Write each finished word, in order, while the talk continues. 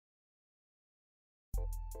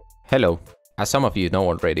Hello. As some of you know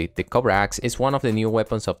already, the Cobra Axe is one of the new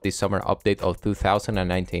weapons of this summer update of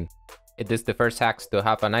 2019. It is the first axe to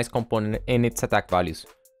have a nice component in its attack values,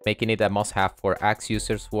 making it a must-have for axe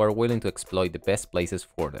users who are willing to exploit the best places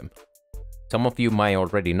for them. Some of you might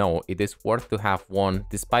already know it is worth to have one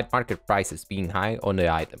despite market prices being high on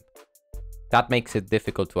the item. That makes it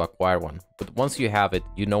difficult to acquire one, but once you have it,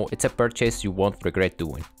 you know it's a purchase you won't regret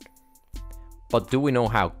doing. But do we know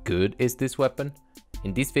how good is this weapon?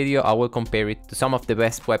 In this video I will compare it to some of the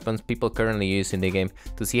best weapons people currently use in the game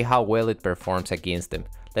to see how well it performs against them.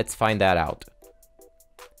 Let's find that out.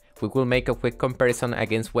 We will make a quick comparison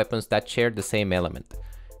against weapons that share the same element,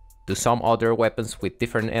 to some other weapons with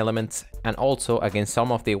different elements, and also against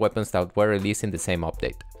some of the weapons that were released in the same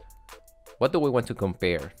update. What do we want to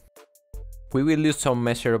compare? We will use some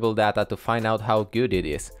measurable data to find out how good it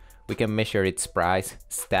is. We can measure its price,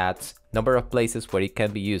 stats, number of places where it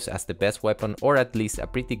can be used as the best weapon or at least a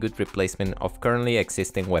pretty good replacement of currently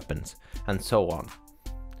existing weapons, and so on.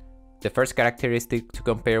 The first characteristic to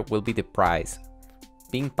compare will be the price.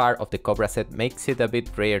 Being part of the Cobra set makes it a bit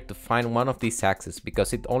rare to find one of these axes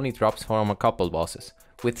because it only drops from a couple bosses,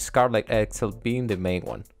 with Scarlet Excel being the main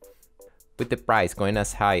one. With the price going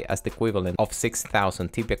as high as the equivalent of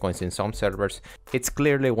 6,000 Tibia coins in some servers, it's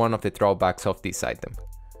clearly one of the drawbacks of this item.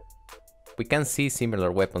 We can see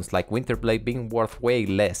similar weapons like Winterblade being worth way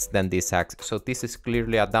less than this axe, so this is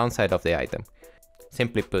clearly a downside of the item.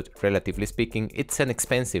 Simply put, relatively speaking, it's an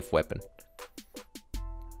expensive weapon.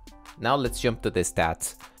 Now let's jump to the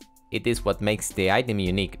stats. It is what makes the item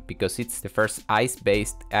unique because it's the first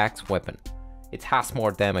ice-based axe weapon. It has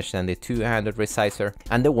more damage than the two-handed Resizer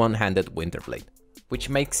and the one-handed Winterblade, which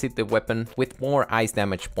makes it the weapon with more ice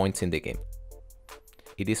damage points in the game.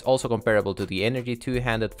 It is also comparable to the energy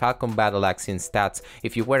two-handed Falcon Battle Axe in stats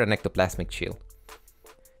if you wear an ectoplasmic shield.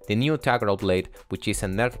 The new Toggle Blade, which is a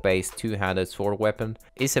nerf-based two-handed sword weapon,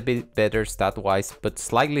 is a bit better stat-wise but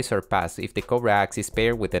slightly surpassed if the Cobra Axe is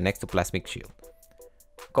paired with an ectoplasmic shield.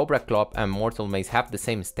 Cobra Club and Mortal Mace have the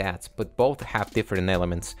same stats, but both have different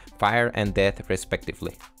elements, fire and death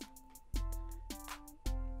respectively.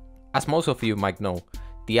 As most of you might know,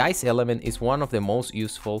 the ice element is one of the most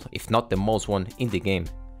useful, if not the most one, in the game.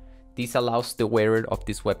 This allows the wearer of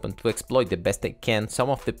this weapon to exploit the best they can some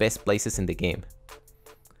of the best places in the game.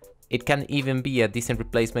 It can even be a decent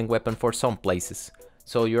replacement weapon for some places,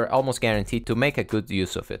 so you're almost guaranteed to make a good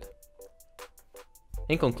use of it.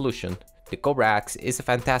 In conclusion, the Cobra Axe is a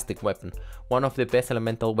fantastic weapon, one of the best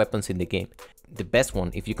elemental weapons in the game. The best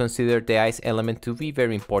one if you consider the ice element to be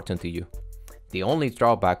very important to you. The only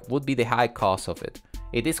drawback would be the high cost of it.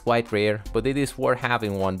 It is quite rare, but it is worth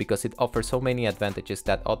having one because it offers so many advantages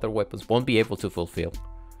that other weapons won't be able to fulfill.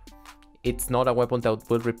 It's not a weapon that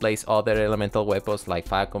will replace other elemental weapons like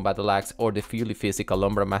Falcon Battle Axe or the fully physical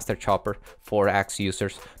Umbra Master Chopper for axe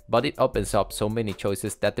users, but it opens up so many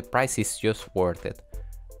choices that the price is just worth it.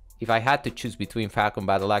 If I had to choose between Falcon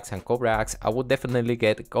Battle Axe and Cobra Axe, I would definitely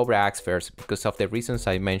get Cobra Axe first because of the reasons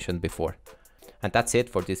I mentioned before. And that's it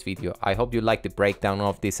for this video. I hope you liked the breakdown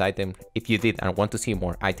of this item. If you did and want to see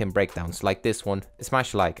more item breakdowns like this one,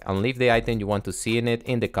 smash like and leave the item you want to see in it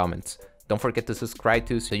in the comments. Don't forget to subscribe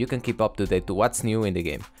too so you can keep up to date to what's new in the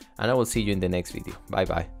game. And I will see you in the next video. Bye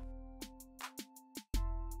bye.